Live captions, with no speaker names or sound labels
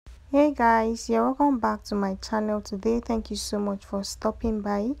Hey guys, you're welcome back to my channel today. Thank you so much for stopping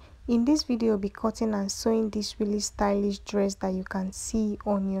by. In this video, I'll be cutting and sewing this really stylish dress that you can see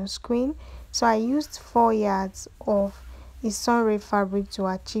on your screen. So I used 4 yards of a sunray fabric to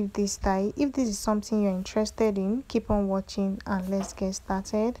achieve this style. If this is something you're interested in, keep on watching and let's get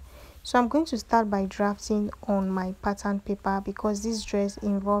started. So I'm going to start by drafting on my pattern paper because this dress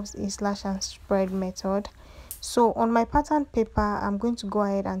involves a slash and spread method. So on my pattern paper, I'm going to go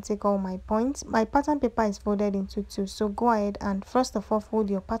ahead and take all my points. My pattern paper is folded into two, so go ahead and first of all fold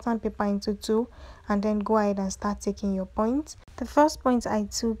your pattern paper into two and then go ahead and start taking your points. The first point I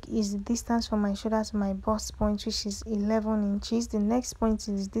took is the distance from my shoulder to my bust point, which is 11 inches. The next point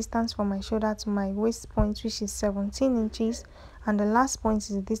is the distance from my shoulder to my waist point, which is 17 inches. And the last point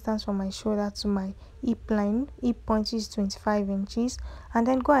is the distance from my shoulder to my hip point is 25 inches. And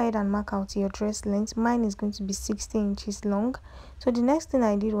then go ahead and mark out your dress length. Mine is going to be 60 inches long. So the next thing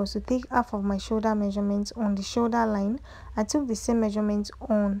I did was to take half of my shoulder measurement on the shoulder line. I took the same measurement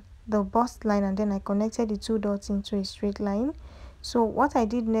on the bust line and then I connected the two dots into a straight line. So what I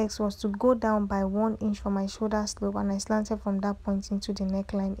did next was to go down by 1 inch from my shoulder slope and I slanted from that point into the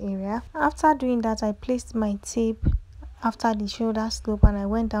neckline area. After doing that, I placed my tape after the shoulder slope and I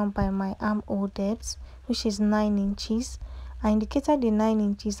went down by my armhole depth, which is 9 inches. I indicated the 9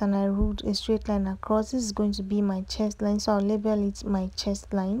 inches and I ruled a straight line across. This is going to be my chest line, so I'll label it my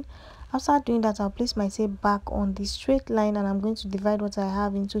chest line. After doing that, I'll place my tape back on the straight line and I'm going to divide what I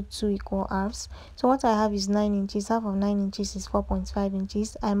have into 2 equal halves. So what I have is 9 inches. Half of 9 inches is 4.5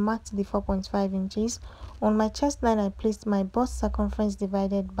 inches. I marked the 4.5 inches. On my chest line, I placed my bust circumference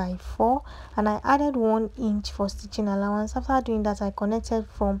divided by 4 and I added 1 inch for stitching allowance. After doing that, I connected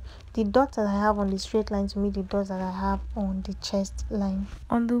from the dots that I have on the straight line to meet the dots that I have on the chest line.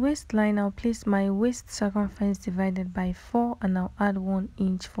 On the waist line, I'll place my waist circumference divided by 4 and I'll add 1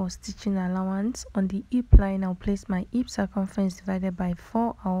 inch for stitching allowance. On the hip line, I'll place my hip circumference divided by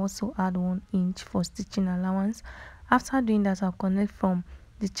 4. I'll also add 1 inch for stitching allowance. After doing that, I'll connect from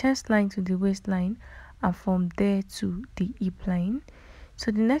the chest line to the waistline and from there to the hip line. So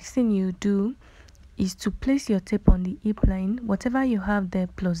the next thing you do is to place your tape on the hip line. Whatever you have there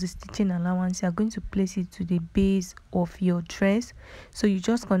plus the stitching allowance, you are going to place it to the base of your dress. So you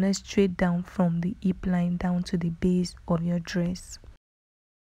just connect straight down from the hip line down to the base of your dress.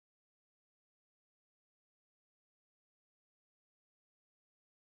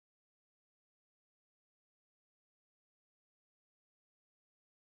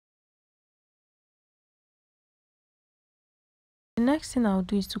 The next thing I'll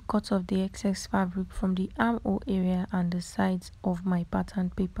do is to cut off the excess fabric from the armhole area and the sides of my pattern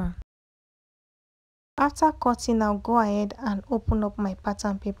paper. After cutting, I'll go ahead and open up my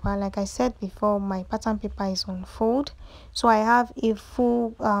pattern paper. Like I said before, my pattern paper is on fold, so I have a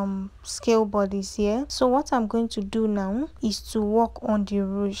full scale bodice here. So what I'm going to do now is to work on the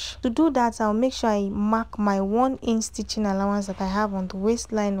ruche. To do that, I'll make sure I mark my 1 inch stitching allowance that I have on the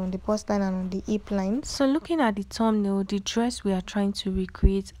waistline, on the bust line and on the hip line. So looking at the thumbnail, the dress we are trying to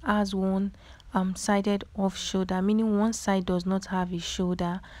recreate has one sided off shoulder, meaning one side does not have a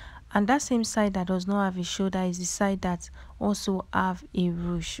shoulder, and that same side that does not have a shoulder is the side that also have a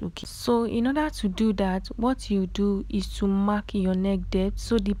ruche. Okay, so in order to do that, what you do is to mark your neck depth.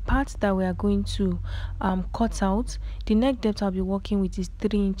 So the part that we are going to cut out, the neck depth I'll be working with is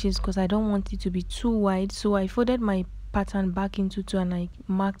 3 inches because I don't want it to be too wide. So I folded my pattern back into 2 and I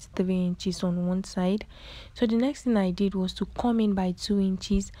marked 3 inches on one side. So the next thing I did was to come in by 2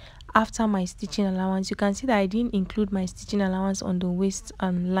 inches after my stitching allowance. You can see that I didn't include my stitching allowance on the waist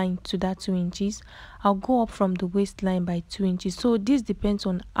line to that 2 inches. I'll go up from the waistline by 2 inches. So this depends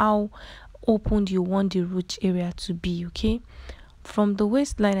on how opened you want the ruche area to be. Okay, from the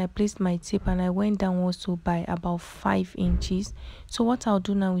waistline I placed my tape and I went down also by about 5 inches. So what I'll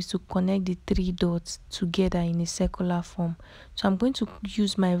do now is to connect the 3 dots together in a circular form. So I'm going to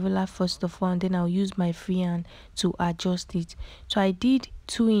use my ruler first of all and then I'll use my free hand to adjust it. So I did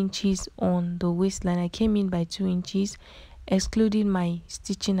 2 inches on the waistline. I came in by 2 inches excluding my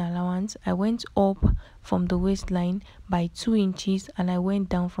stitching allowance. I went up from the waistline by 2 inches and I went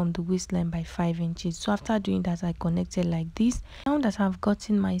down from the waistline by 5 inches. So after doing that, I connected like this. Now that I've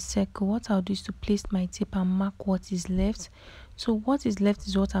gotten my circle, what I'll do is to place my tape and mark what is left. So what is left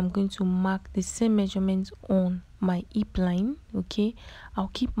is what I'm going to mark the same measurements on my hip line. Okay,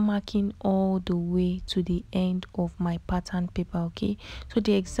 I'll keep marking all the way to the end of my pattern paper. Okay, so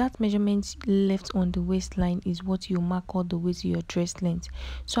the exact measurements left on the waistline is what you mark all the way to your dress length.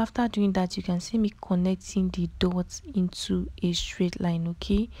 So after doing that, you can see me connecting the dots into a straight line.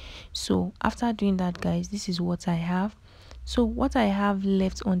 Okay, so after doing that, guys, this is what I have. So what I have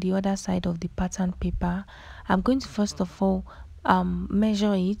left on the other side of the pattern paper, I'm going to first of all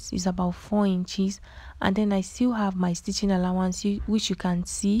measure it. Is about 4 inches, and then I still have my stitching allowance, which you can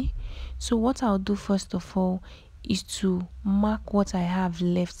see. So what I'll do first of all is to mark what I have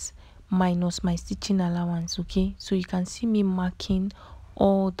left minus my stitching allowance. Okay, so you can see me marking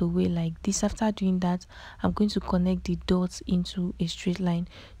all the way like this. After doing that, I'm going to connect the dots into a straight line.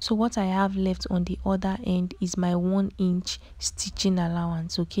 So what I have left on the other end is my 1 inch stitching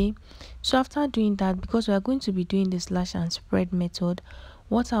allowance. Okay, so after doing that, because we are going to be doing the slash and spread method,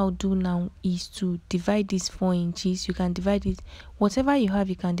 what I'll do now is to divide this 4 inches. You can divide it, whatever you have,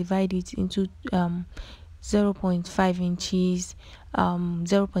 you can divide it into 0.5 inches,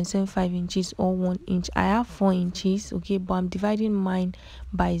 0.75 inches, or 1 inch. I have 4 inches, okay, but I'm dividing mine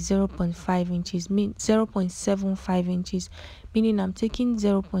by 0.5 inches, mean 0.75 inches, meaning I'm taking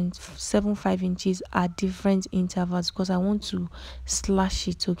 0.75 inches at different intervals because I want to slash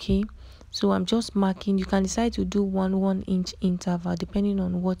it. Okay, so I'm just marking. You can decide to do 1 inch interval depending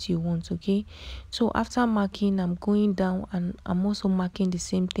on what you want. Okay, so after marking, I'm going down and I'm also marking the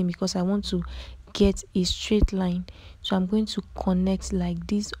same thing because I want to get a straight line. So I'm going to connect like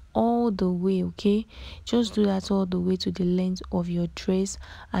this all the way. Okay, just do that all the way to the length of your dress,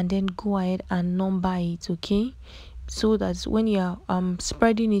 and then go ahead and number it. Okay, so that when you are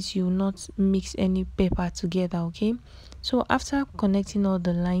spreading it, you will not mix any paper together. Okay, so after connecting all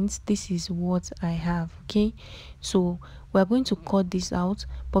the lines, this is what I have. Okay, so we're going to cut this out,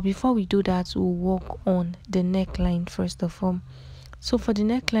 but before we do that, we'll work on the neckline first of all. So for the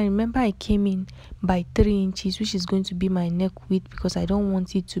neckline, remember I came in by 3 inches, which is going to be my neck width because I don't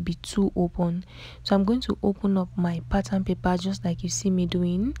want it to be too open. So I'm going to open up my pattern paper just like you see me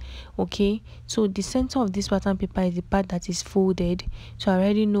doing. Okay, so the center of this pattern paper is the part that is folded. So I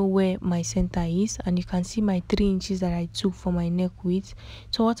already know where my center is, and you can see my 3 inches that I took for my neck width.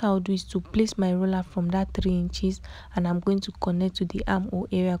 So what I'll do is to place my roller from that 3 inches, and I'm going to connect to the armhole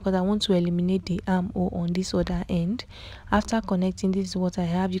area because I want to eliminate the armhole on this other end. After connecting, this is what I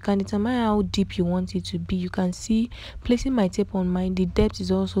have. You can determine how deep you want it to be. You can see placing my tape on mine, the depth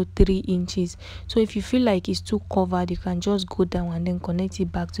is also 3 inches. So if you feel like it's too covered, you can just go down and then connect it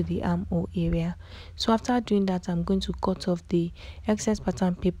back to the armhole area. So after doing that, I'm going to cut off the excess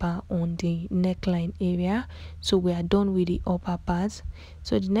pattern paper on the neckline area. So we are done with the upper part.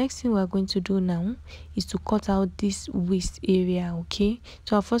 So the next thing we're going to do now is to cut out this waist area. Okay,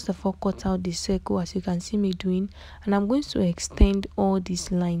 so I'll first of all cut out the circle as you can see me doing, and I'm going to extend all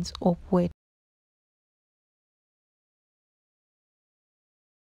these lines upward.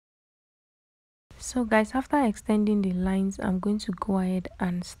 So guys, after extending the lines, I'm going to go ahead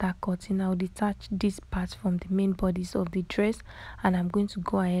and start cutting. I'll detach this part from the main bodies of the dress, and I'm going to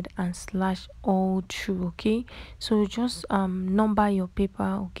go ahead and slash all through. Okay, so just number your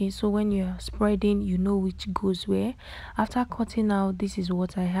paper. Okay, so when you're spreading, you know which goes where. After cutting out, this is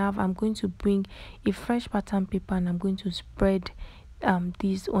what I have. I'm going to bring a fresh pattern paper and I'm going to spread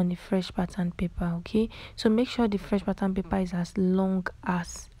this on a fresh pattern paper. Okay, so make sure the fresh pattern paper is as long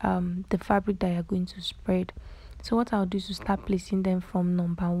as the fabric that you're going to spread. So what I'll do is to start placing them from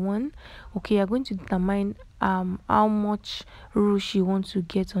number 1. Okay, you're going to determine how much ruche you want to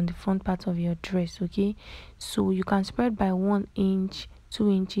get on the front part of your dress. Okay, so you can spread by 1 inch, 2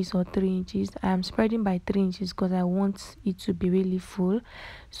 inches, or 3 inches. I am spreading by 3 inches because I want it to be really full.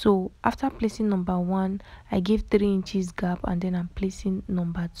 So after placing number 1, I give 3 inches gap, and then I'm placing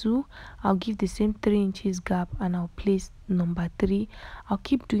number 2. I'll give the same 3 inches gap and I'll place number 3. I'll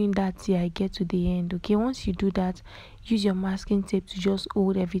keep doing that till I get to the end. Okay, once you do that, use your masking tape to just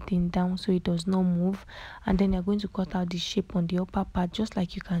hold everything down so it does not move, and then you're going to cut out the shape on the upper part just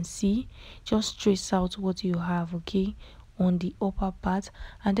like you can see. Just trace out what you have, okay, on the upper part,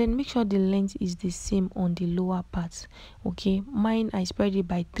 and then make sure the length is the same on the lower part. Okay, mine I spread it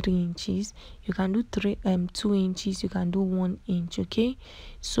by 3 inches. You can do 2 inches, you can do 1 inch. Okay,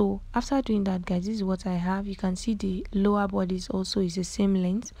 so after doing that, guys, this is what I have. You can see the lower bodies also is the same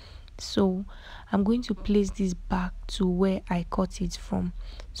length. So I'm going to place this back to where I cut it from.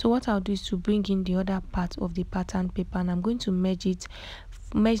 So what I'll do is to bring in the other part of the pattern paper, and I'm going to merge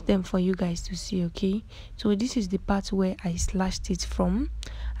them for you guys to see. Okay, so this is the part where I slashed it from.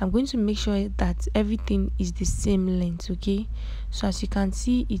 I'm going to make sure that everything is the same length. Okay, so as you can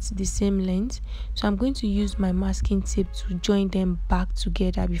see, it's the same length. So I'm going to use my masking tape to join them back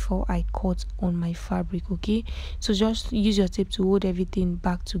together before I cut on my fabric. Okay, so just use your tape to hold everything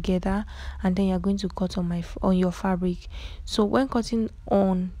back together, and then you're going to cut on your fabric. So when cutting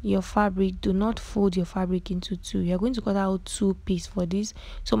on your fabric, do not fold your fabric into 2. You're going to cut out 2 pieces for this,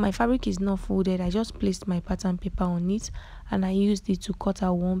 So my fabric is not folded. I just placed my pattern paper on it and I used it to cut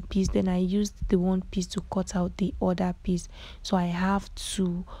out one piece. Then I used the one piece to cut out the other piece. So I have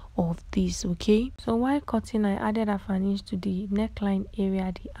two of these. Okay, so while cutting, I added a finish to the neckline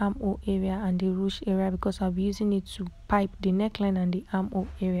area, the armhole area and the ruched area, because I'll be using it to pipe the neckline and the armhole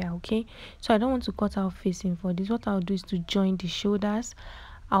area. Okay, so I don't want to cut out facing for this. What I'll do is to join the shoulders.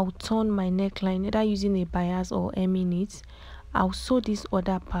 I'll turn my neckline either using a bias or hemming it. I'll sew this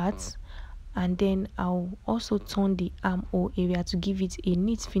other part, and then I'll also turn the armhole area to give it a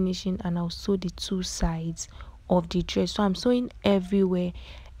neat finishing, and I'll sew the two sides of the dress. So I'm sewing everywhere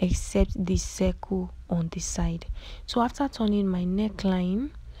except the circle on the side. So after turning my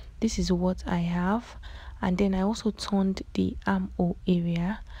neckline, this is what I have, and then I also turned the armhole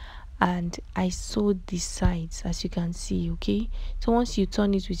area and I sewed the sides, as you can see. Okay, so once you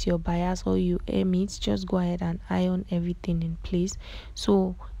turn it with your bias or you hem it, just go ahead and iron everything in place.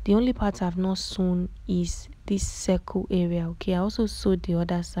 So the only part I've not sewn is this circle area. Okay, I also sewed the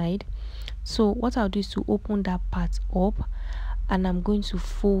other side. So what I'll do is to open that part up and I'm going to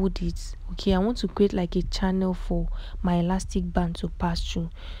fold it. Okay, I want to create like a channel for my elastic band to pass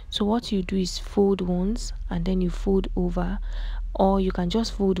through. So what you do is fold once and then you fold over, or you can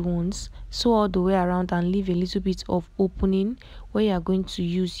just fold once, sew all the way around and leave a little bit of opening where you are going to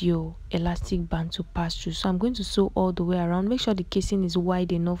use your elastic band to pass through. So I'm going to sew all the way around. Make sure the casing is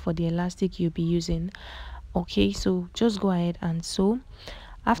wide enough for the elastic you'll be using. Okay, so just go ahead and sew.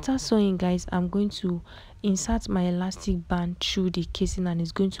 After sewing, guys, I'm going to insert my elastic band through the casing and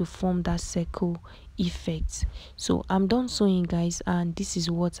it's going to form that circle effect. So I'm done sewing, guys, and this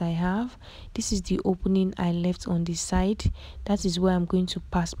is what I have. This is the opening I left on the side. That is where I'm going to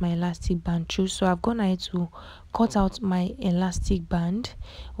pass my elastic band through. So I've gone ahead to cut out my elastic band.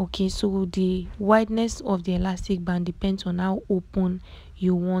 Okay, so the wideness of the elastic band depends on how open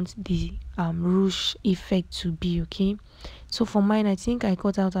you want the ruched effect to be. Okay, so for mine, I think I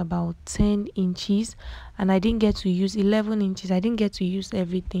cut out about 10 inches and I didn't get to use 11 inches. I didn't get to use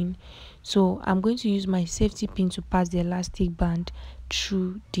everything. So I'm going to use my safety pin to pass the elastic band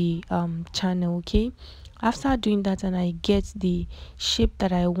through the channel. Okay, after doing that and I get the shape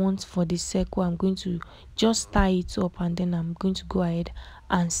that I want for the circle, I'm going to just tie it up and then I'm going to go ahead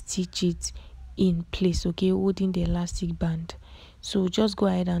and stitch it in place. Okay, holding the elastic band. So just go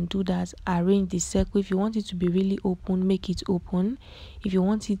ahead and do that. Arrange the circle. If you want it to be really open, make it open. If you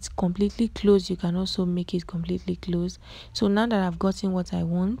want it completely closed, you can also make it completely closed. So now that I've gotten what I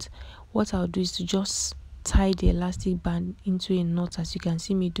want, what I'll do is to just tie the elastic band into a knot, as you can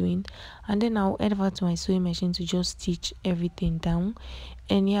see me doing, and then I'll head over to my sewing machine to just stitch everything down.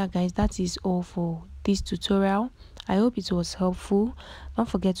 And yeah, guys, that is all for this tutorial. I hope it was helpful. Don't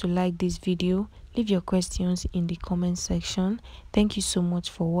forget to like this video, leave your questions in the comment section. Thank you so much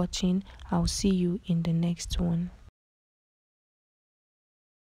for watching. I'll see you in the next one.